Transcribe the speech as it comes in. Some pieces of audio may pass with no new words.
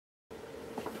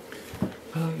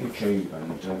Hello YouTube,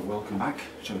 and welcome back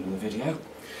to another video.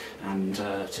 And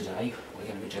today we're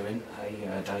going to be doing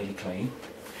a daily clean,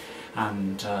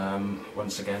 and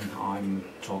once again I'm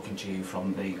talking to you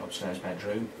from the upstairs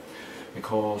bedroom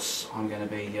because I'm going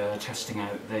to be testing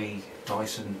out the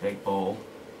Dyson big ball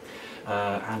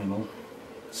animal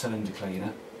cylinder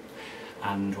cleaner,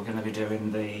 and we're going to be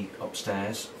doing the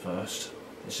upstairs first.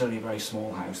 It's only a very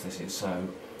small house this is, so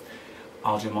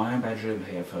I'll do my own bedroom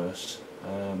here first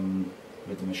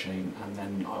with the machine, and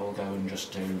then I will go and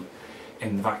just do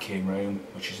in the vacuum room,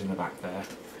 which is in the back there,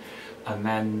 and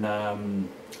then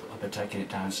I'll be taking it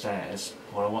downstairs.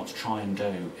 What I want to try and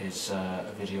do is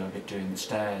a video of it doing the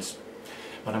stairs,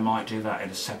 but I might do that in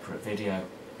a separate video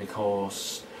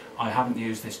because I haven't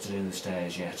used this to do the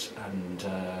stairs yet, and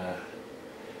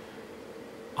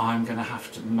I'm going to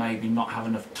have to maybe not have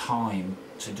enough time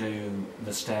to do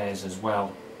the stairs as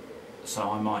well.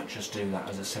 So I might just do that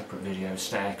as a separate video,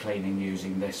 stair cleaning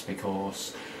using this,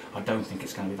 because I don't think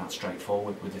it's going to be that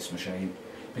straightforward with this machine,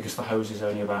 because the hose is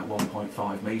only about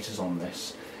 1.5 metres on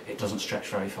this. It doesn't stretch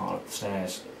very far up the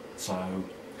stairs, so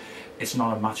it's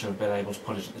not a matter of being able to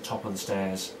put it at the top of the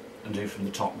stairs and do from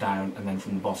the top down and then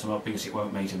from the bottom up, because it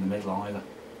won't meet in the middle either.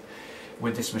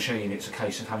 With this machine it's a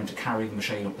case of having to carry the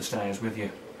machine up the stairs with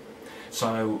you.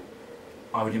 So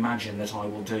I would imagine that I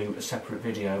will do a separate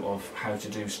video of how to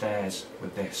do stairs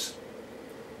with this.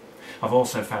 I've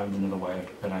also found another way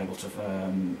of being able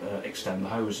to extend the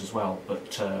hose as well,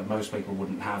 but most people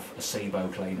wouldn't have a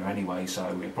CBO cleaner anyway,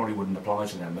 so it probably wouldn't apply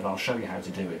to them, but I'll show you how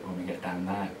to do it when we get down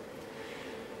there.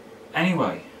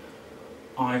 Anyway,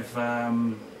 I've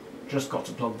just got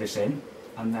to plug this in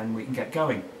and then we can get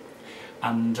going.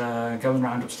 And going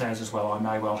round upstairs as well, I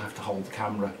may well have to hold the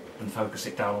camera and focus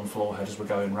it down on the floor head as we're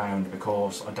going round,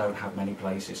 because I don't have many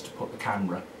places to put the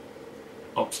camera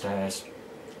upstairs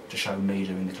to show me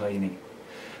doing the cleaning.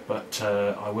 But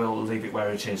I will leave it where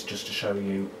it is just to show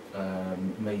you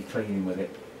me cleaning with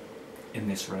it in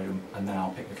this room, and then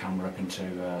I'll pick the camera up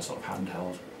into sort of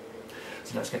handheld.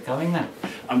 So let's get going then.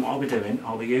 And what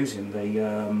I'll be using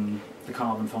the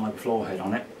carbon fibre floor head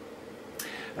on it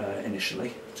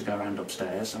initially to go around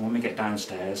upstairs, and when we get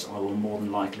downstairs I will more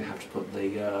than likely have to put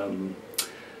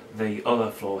the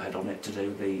other floor head on it to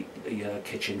do the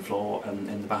kitchen floor and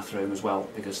in the bathroom as well,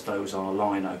 because those are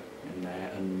lino in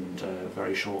there and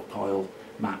very short pile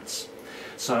mats.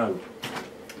 So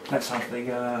let's have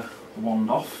the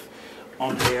wand off.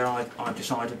 On here I've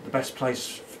decided the best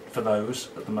place for those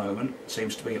at the moment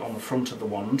seems to be on the front of the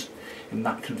wand in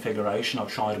that configuration.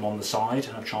 I've tried them on the side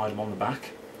and I've tried them on the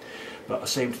back, but I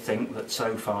seem to think that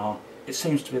so far it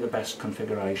seems to be the best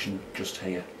configuration just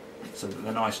here, so that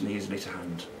they're nice and easily to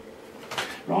hand.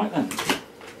 Right then,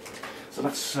 so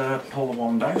let's pull the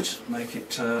wand out, make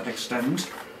it extend.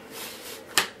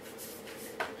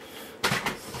 I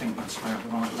think that's about the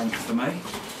right length for me.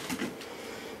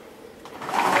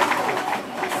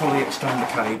 Fully extend the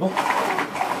cable.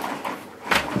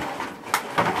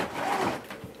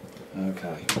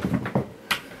 Okay.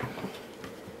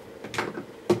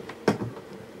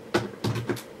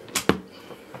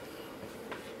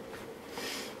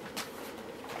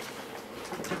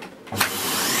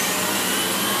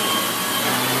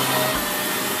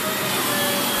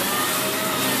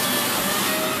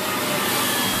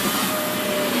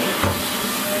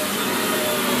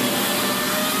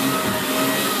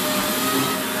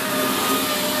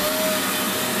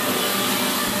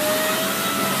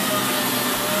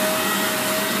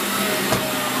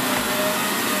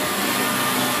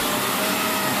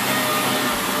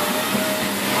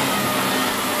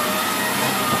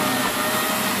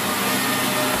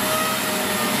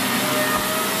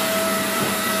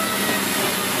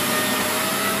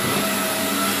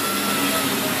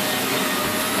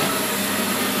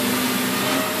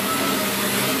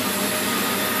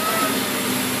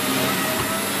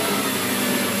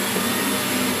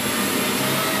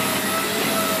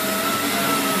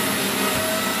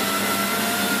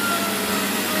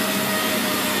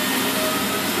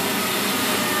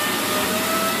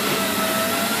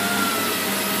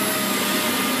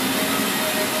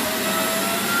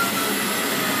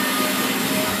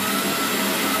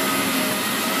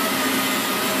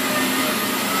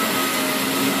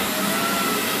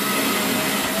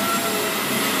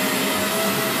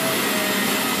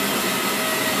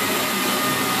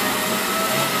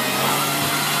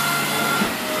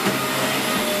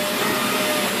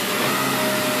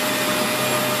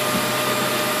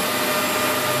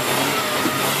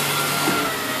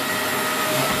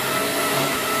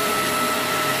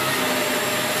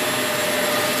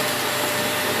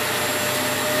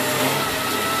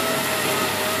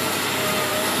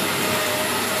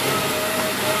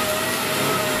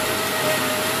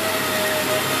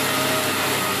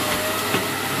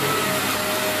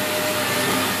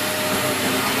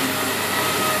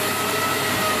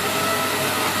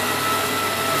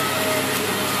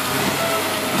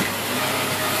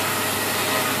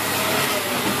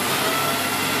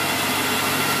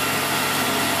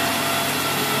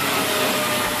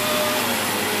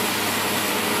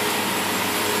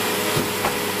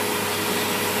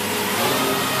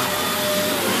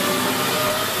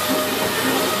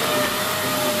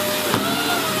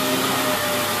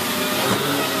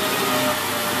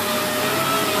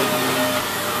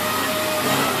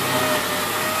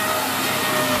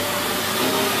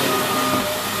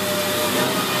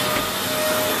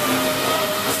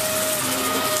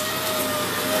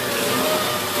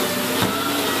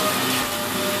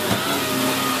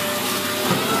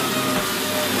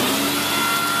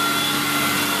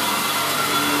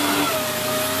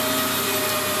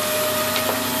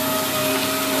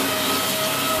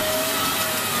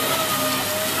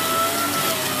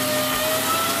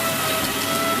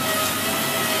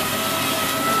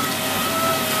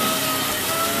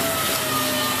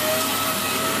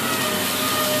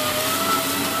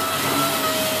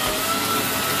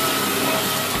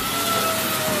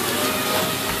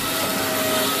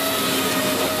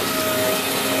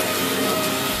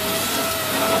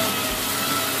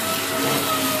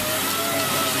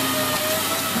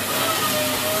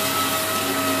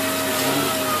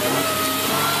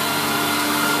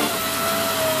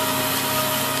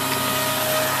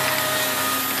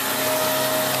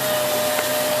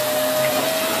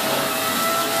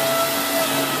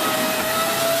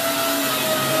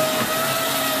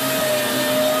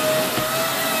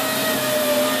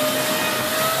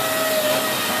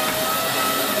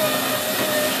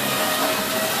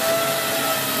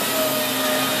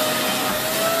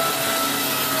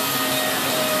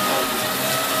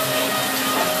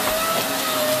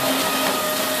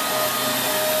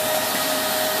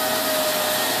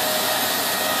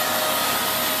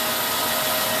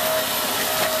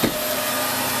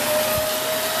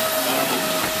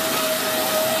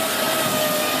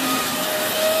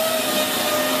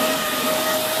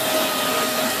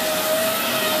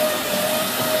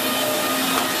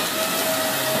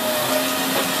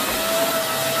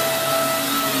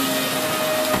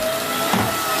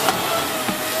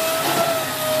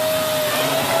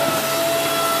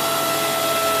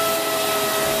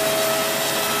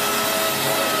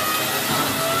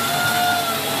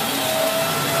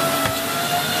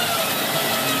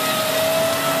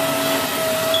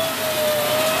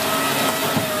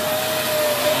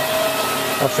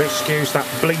 have to excuse that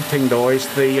bleeping noise.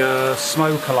 The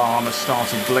smoke alarm has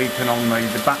started bleeping on me.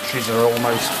 The batteries are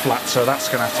almost flat, so that's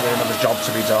going to have to be another job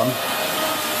to be done.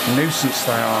 Nuisance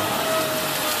they are.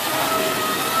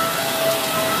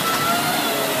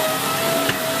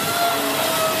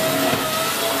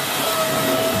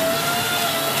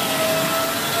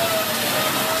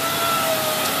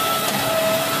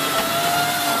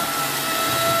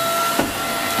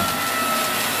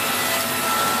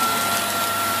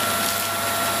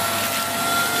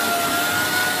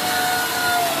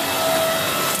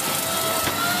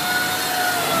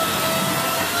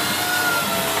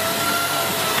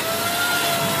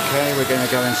 Okay, we're going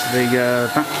to go into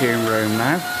the vacuum room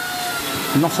now.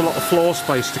 Not a lot of floor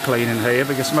space to clean in here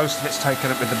because most of it's taken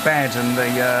up with the bed and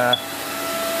the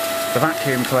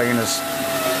vacuum cleaners.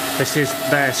 This is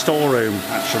their storeroom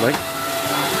actually.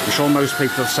 I'm sure most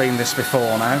people have seen this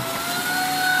before now.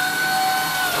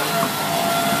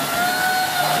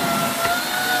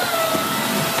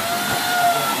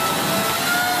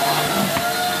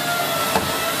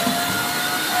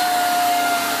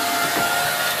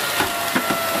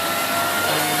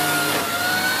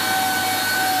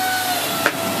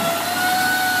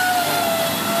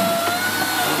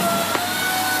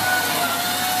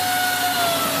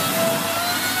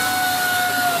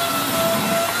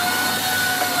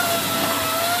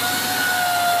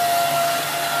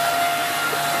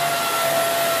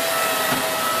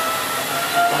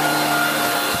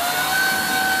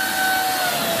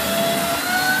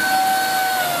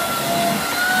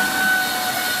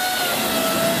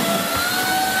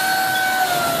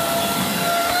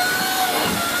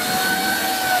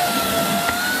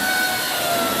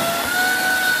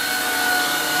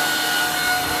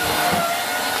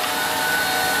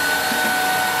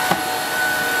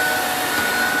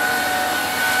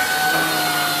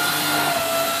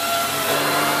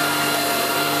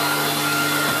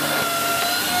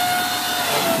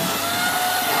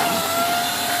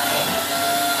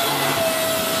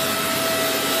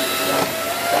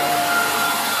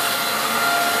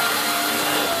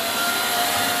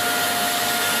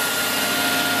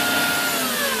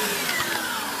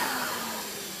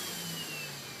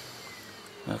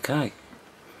 Okay,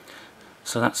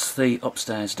 so that's the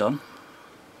upstairs done.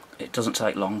 It doesn't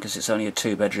take long because it's only a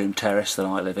 2-bedroom terrace that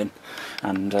I live in,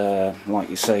 and like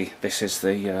you see, this is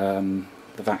the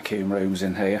vacuum rooms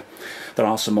in here. There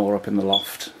are some more up in the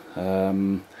loft,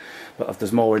 but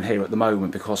there's more in here at the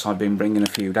moment because I've been bringing a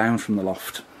few down from the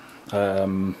loft.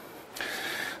 The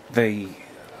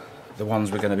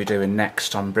ones we're going to be doing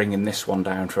next, I'm bringing this one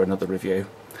down for another review.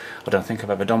 I don't think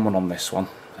I've ever done one on this one.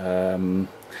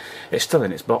 It's still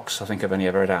in its box. I think I've only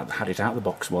ever had it out of the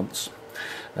box once.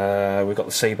 We've got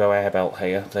the SIBO air belt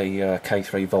here, the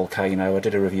K3 Volcano. I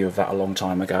did a review of that a long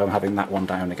time ago. I'm having that one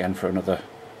down again for another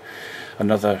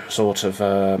sort of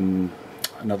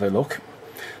another look,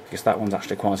 because that one's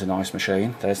actually quite a nice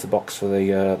machine. There's the box for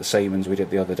the Siemens we did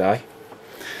the other day.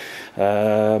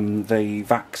 The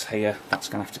VAX here, that's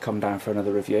going to have to come down for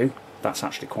another review. That's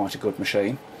actually quite a good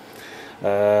machine.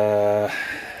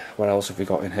 What else have we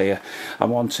got in here? I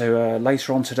want to,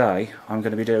 later on today, I'm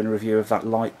going to be doing a review of that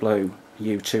light blue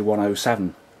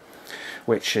U2107,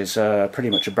 which is pretty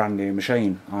much a brand new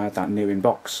machine. I had that new in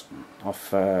box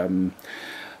off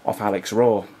Alex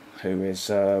Raw, who is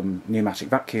Pneumatic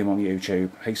Vacuum on YouTube.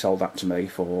 He sold that to me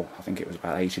for, I think it was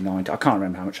about 80, 90. I can't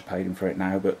remember how much I paid him for it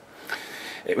now, but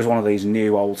it was one of these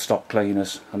new old stock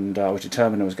cleaners, and I was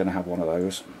determined I was going to have one of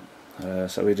those.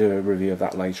 So we'll do a review of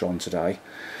that later on today.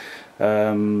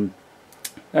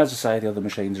 As I say, the other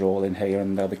machines are all in here,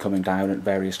 and they'll be coming down at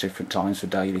various different times for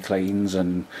daily cleans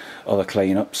and other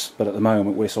clean-ups, but at the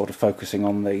moment we're sort of focusing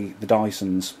on the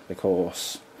Dysons,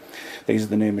 because these are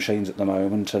the new machines at the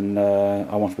moment, and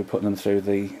I want to be putting them through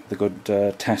the good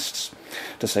tests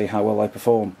to see how well they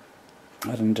perform.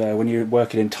 And when you're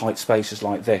working in tight spaces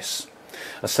like this,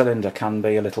 a cylinder can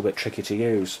be a little bit tricky to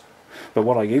use, but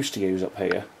what I used to use up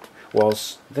here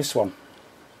was this one.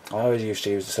 I always used to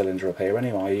use the cylinder up here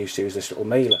anyway. I used to use this little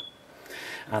Miele,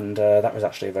 and that was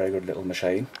actually a very good little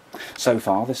machine. So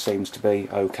far this seems to be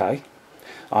okay.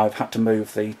 I've had to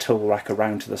move the tool rack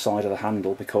around to the side of the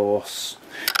handle because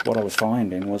what I was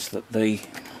finding was that the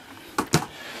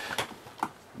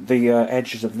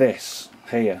edges of this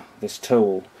here, this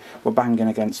tool, were banging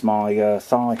against my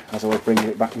thigh as I was bringing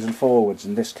it backwards and forwards,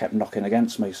 and this kept knocking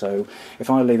against me. So if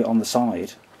I leave it on the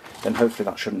side, then hopefully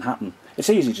that shouldn't happen. It's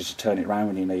easy just to turn it round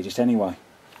when you need it anyway.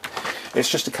 It's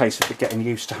just a case of getting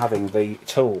used to having the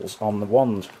tools on the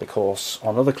wand, because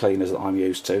on other cleaners that I'm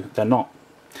used to, they're not.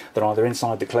 They're either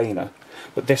inside the cleaner,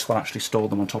 but this one actually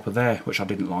stored them on top of there, which I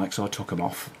didn't like, so I took them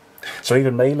off. So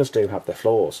even Miele's do have their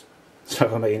flaws.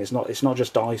 So I mean, it's not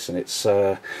just Dyson. It's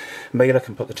Mila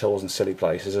can put the tools in silly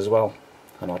places as well,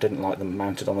 and I didn't like them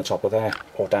mounted on the top of there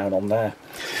or down on there.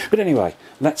 But anyway,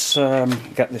 let's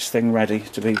get this thing ready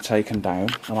to be taken down,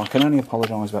 and I can only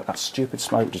apologise about that stupid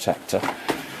smoke detector.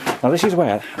 Now this is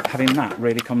where having that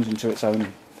really comes into its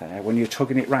own there, when you're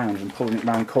tugging it round and pulling it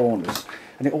round corners,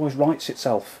 and it always rights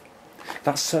itself.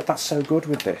 That's so good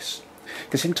with this.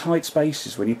 Because in tight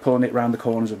spaces, when you're pulling it round the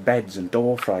corners of beds and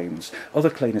door frames, other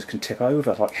cleaners can tip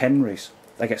over, like Henry's.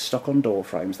 They get stuck on door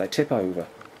frames, they tip over.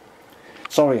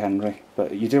 Sorry Henry,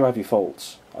 but you do have your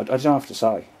faults. I don't have to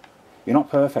say. You're not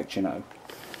perfect, you know.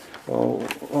 Well,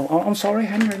 I'm sorry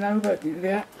Henry, no, but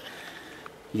yeah.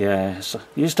 Yeah, so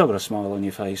you've still got a smile on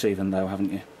your face even though,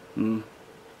 haven't you?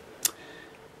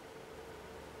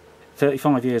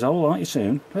 35 years old, aren't you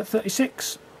soon? At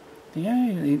 36. Yeah,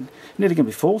 you're nearly going to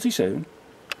be 40 soon.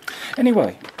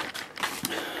 Anyway,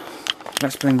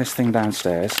 let's bring this thing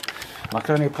downstairs. I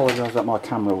can only apologise that my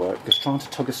camera work, because trying to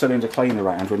tug a cylinder cleaner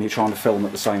around when you're trying to film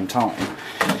at the same time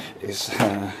is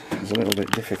a little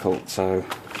bit difficult. So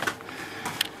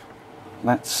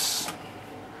let's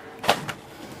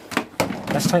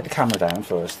take the camera down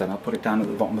first, then I'll put it down at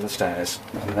the bottom of the stairs,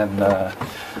 and then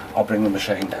I'll bring the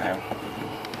machine down.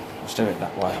 Let's do it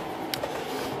that way.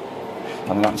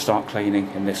 And then I can start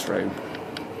cleaning in this room.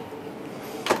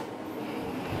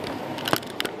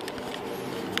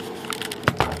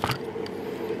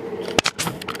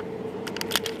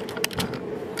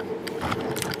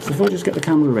 So if I just get the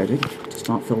camera ready to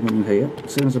start filming in here,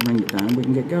 as soon as I bring it down we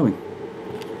can get going.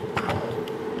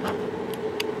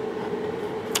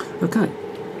 Okay,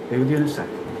 be with you in a sec.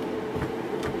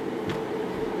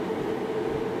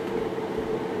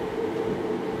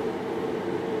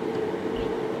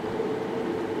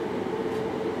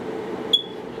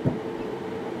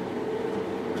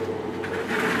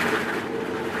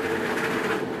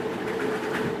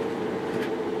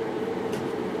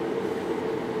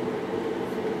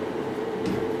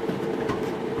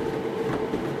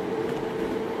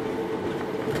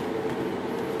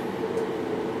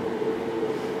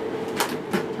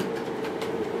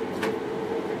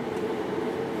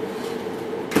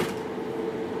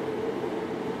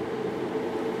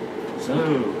 So,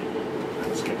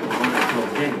 let's get the wire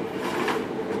plugged in.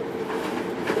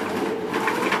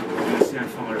 Let's see how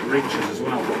far it reaches as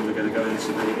well. And we're going to go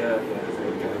into the, yeah,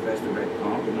 there we go, there's the red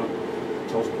part. We're not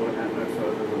told to put it out no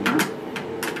further than that.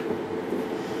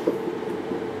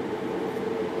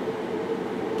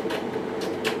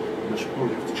 And I should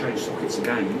probably have to change sockets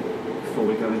again before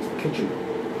we go into the kitchen.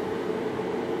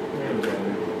 There we go,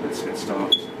 let's get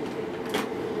started.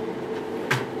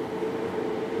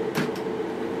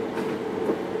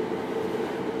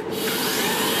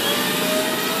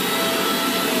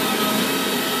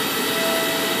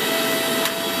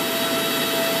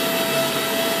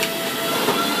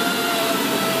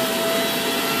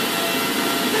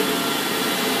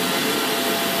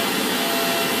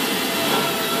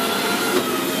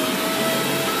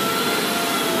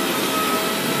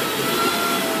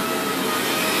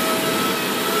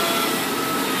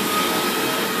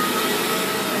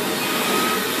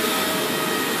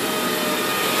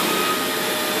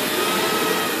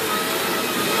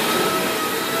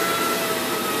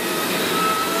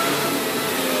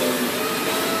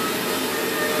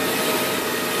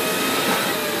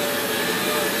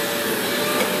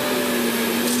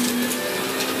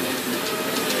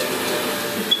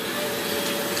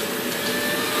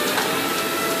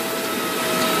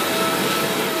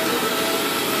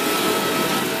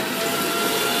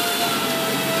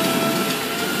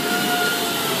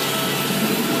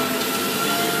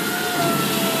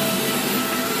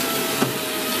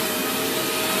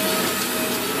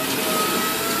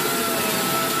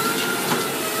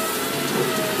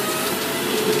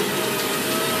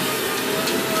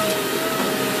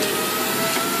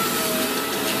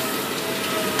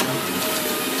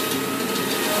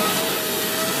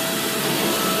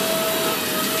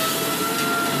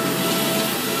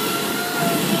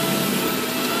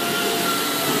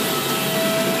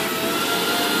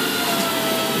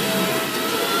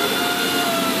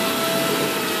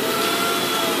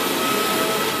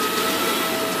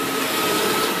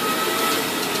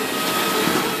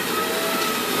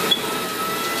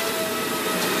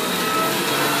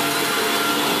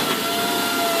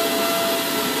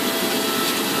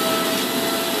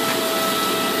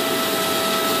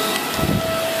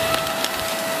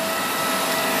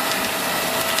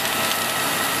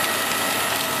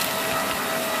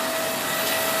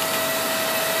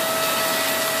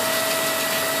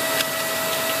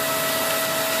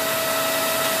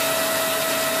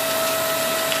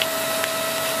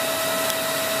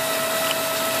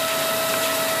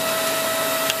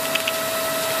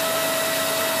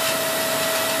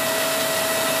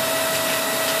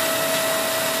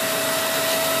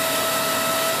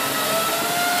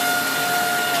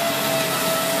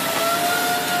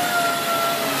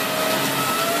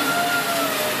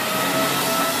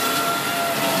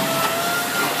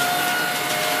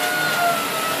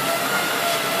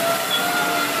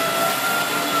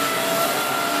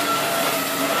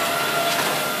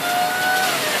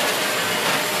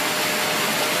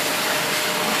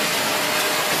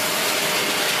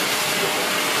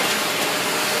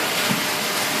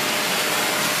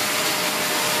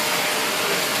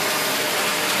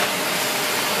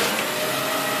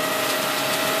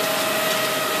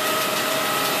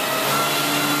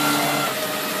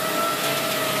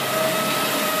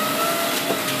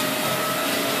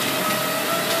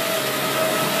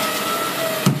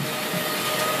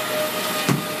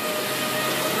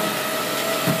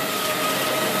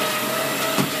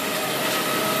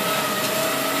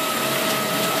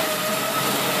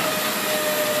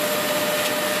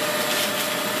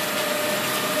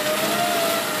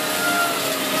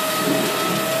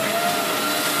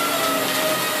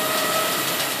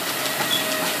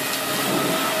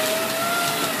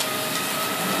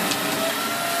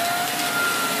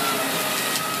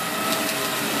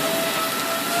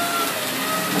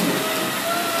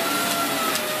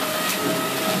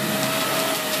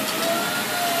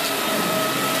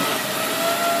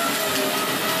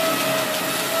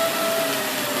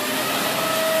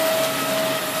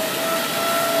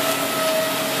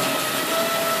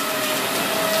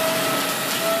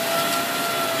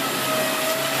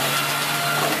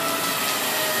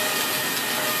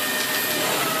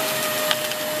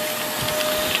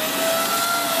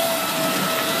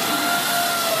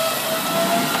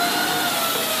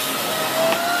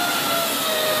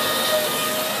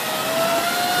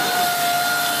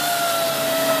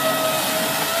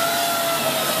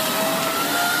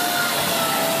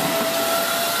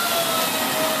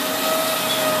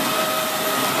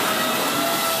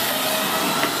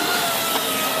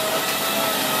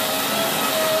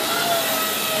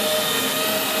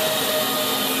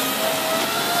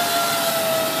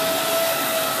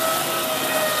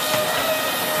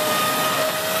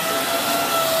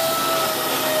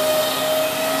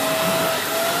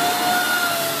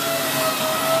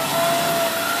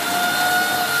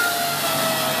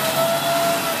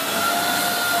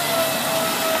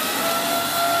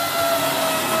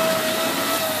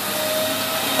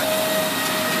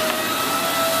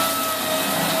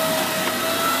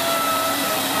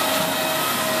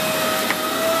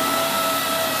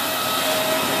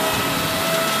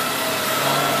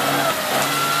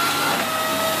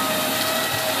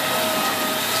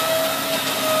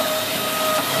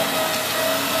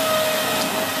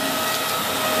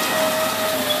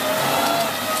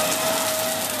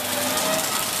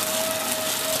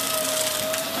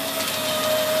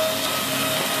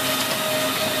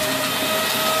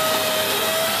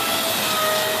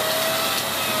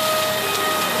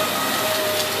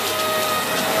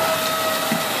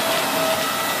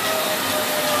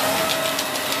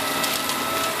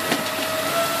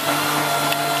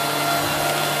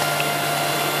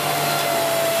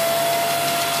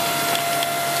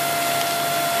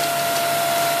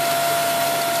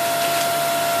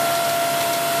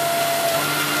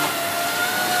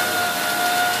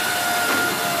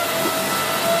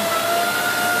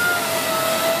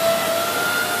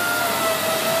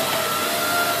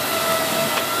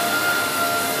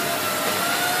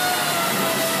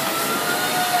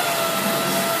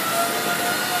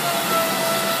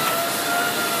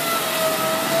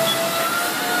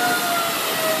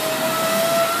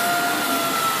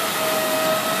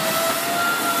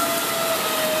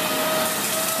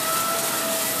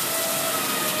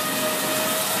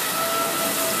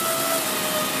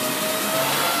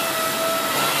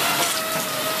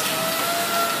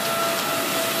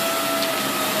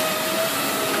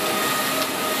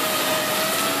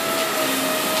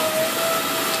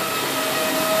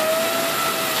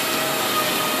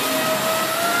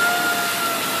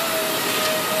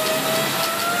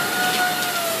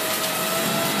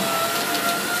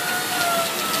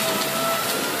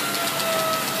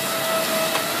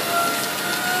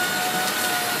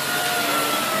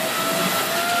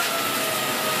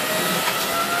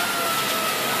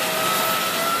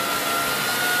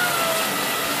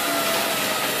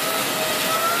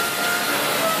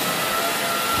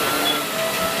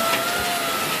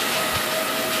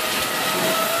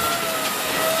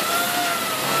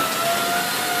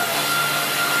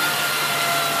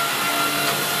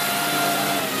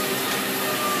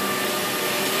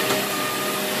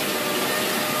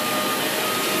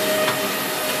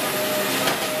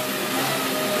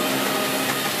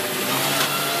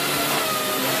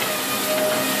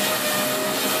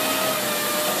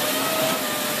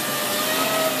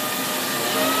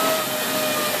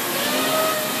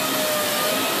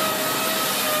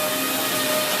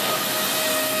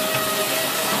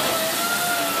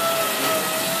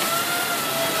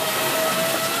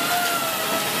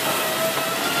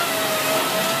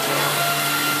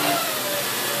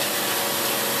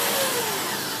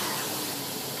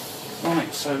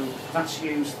 So that's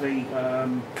used the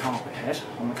carpet head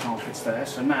on the carpets there.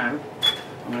 So now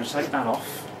I'm going to take that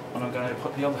off and I'm going to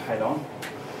put the other head on,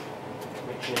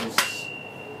 which is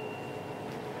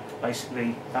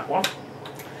basically that one.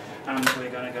 And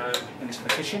we're going to go into the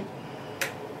kitchen.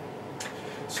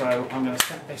 So I'm going to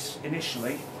set this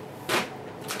initially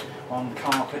on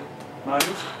carpet mode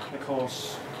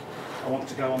because I want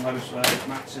to go on those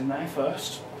mats in there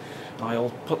first. I'll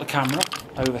put the camera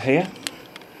over here.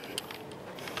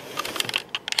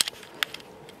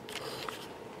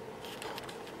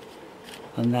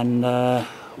 And then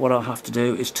what I'll have to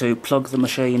do is to plug the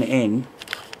machine in.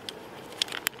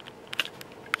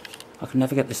 I can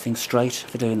never get this thing straight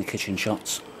for doing the kitchen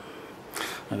shots.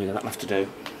 Maybe that'll have to do.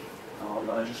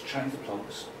 I'll just change the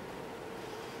plugs.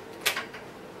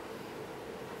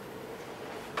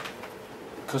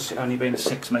 Because it only being a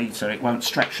 6 metre, it won't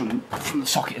stretch from the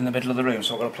socket in the middle of the room,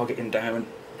 so I've got to plug it in down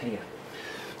here.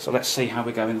 So let's see how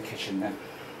we go in the kitchen then.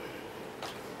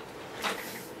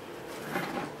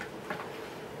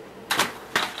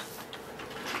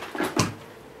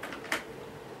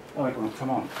 Oh, wait, well, come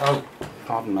on. Oh,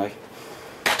 pardon me.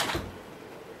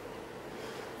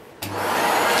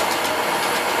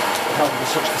 How did we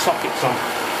switch the sockets on?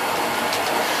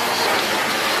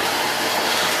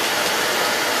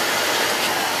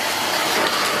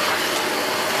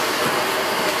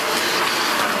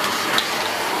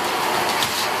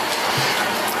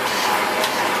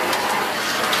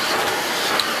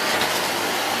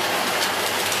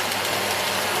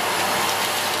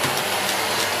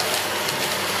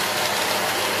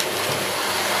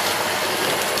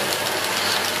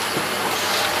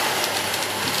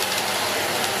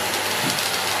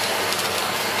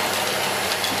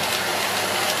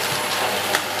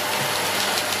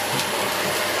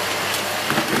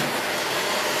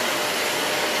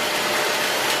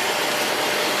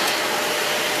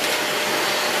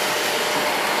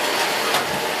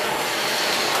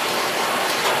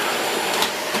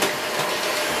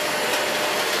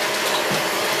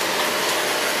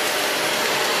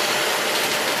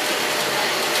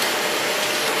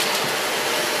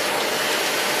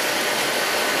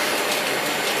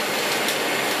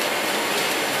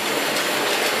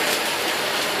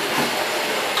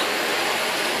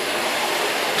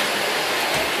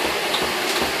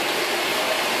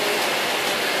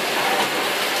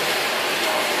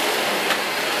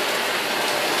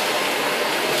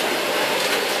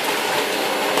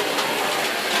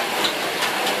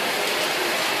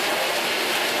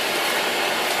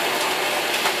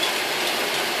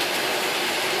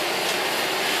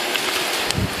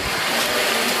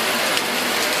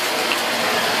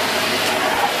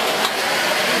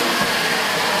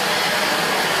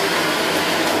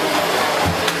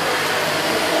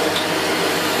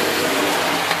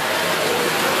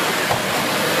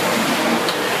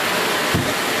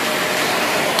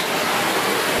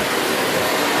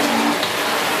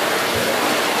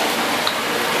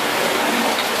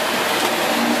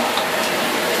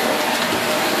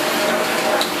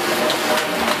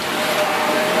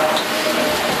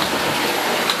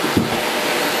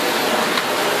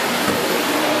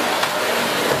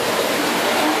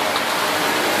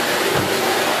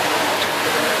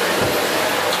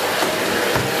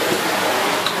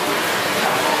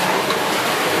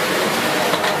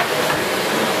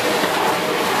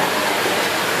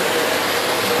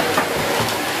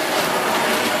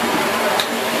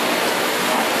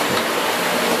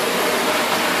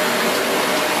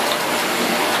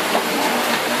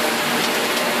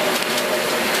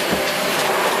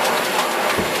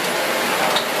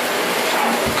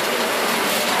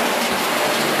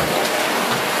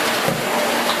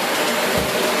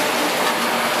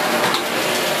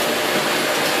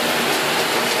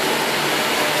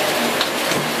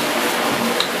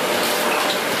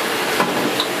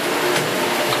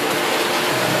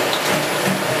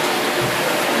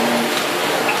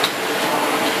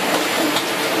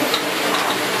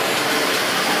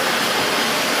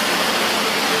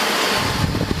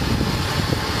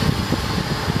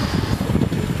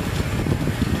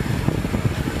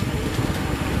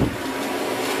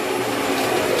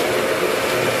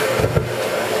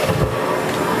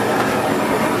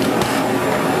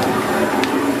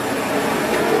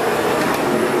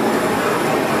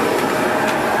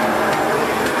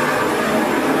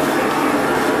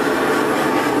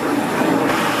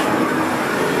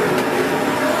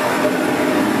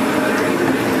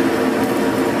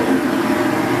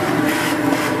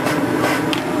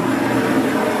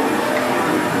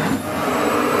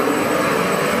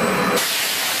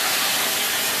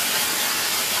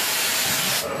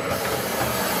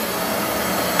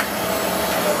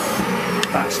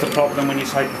 That's the problem when you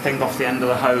take the thing off the end of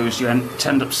the hose. You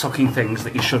end up sucking things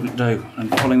that you shouldn't do,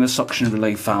 and pulling the suction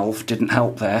relief valve didn't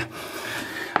help there.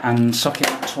 And sucking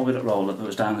that toilet roller that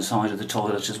was down the side of the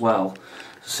toilet as well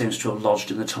seems to have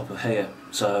lodged in the top of here.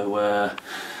 So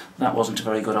that wasn't a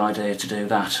very good idea to do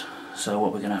that. So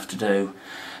what we're going to have to do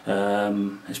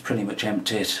is pretty much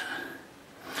empty it.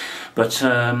 But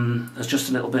there's just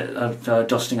a little bit of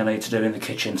dusting I need to do in the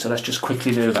kitchen, so let's just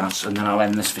quickly do that and then I'll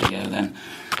end this video then.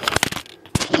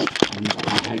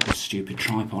 I hate this stupid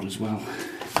tripod as well.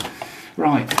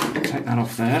 Right, take that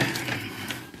off there.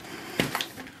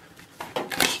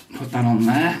 Put that on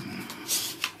there.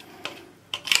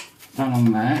 That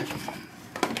on there.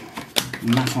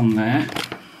 And that on there.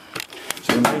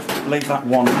 So leave that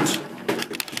wand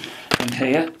in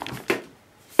here.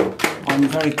 I'm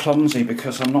very clumsy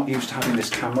because I'm not used to having this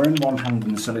camera in one hand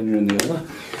and the cylinder in the other.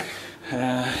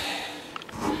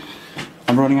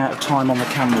 I'm running out of time on the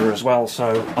camera as well,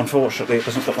 so unfortunately it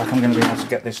doesn't look like I'm going to be able to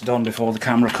get this done before the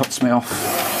camera cuts me off.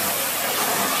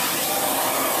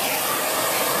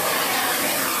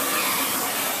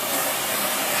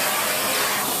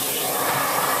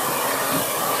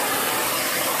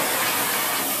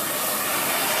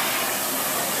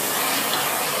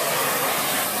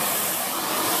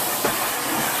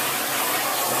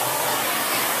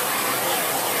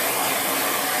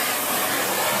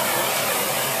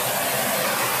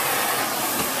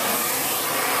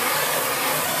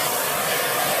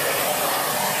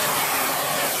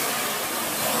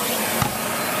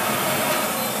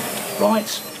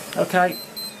 Right, okay,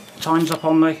 time's up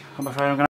on me. I'm afraid I'm going to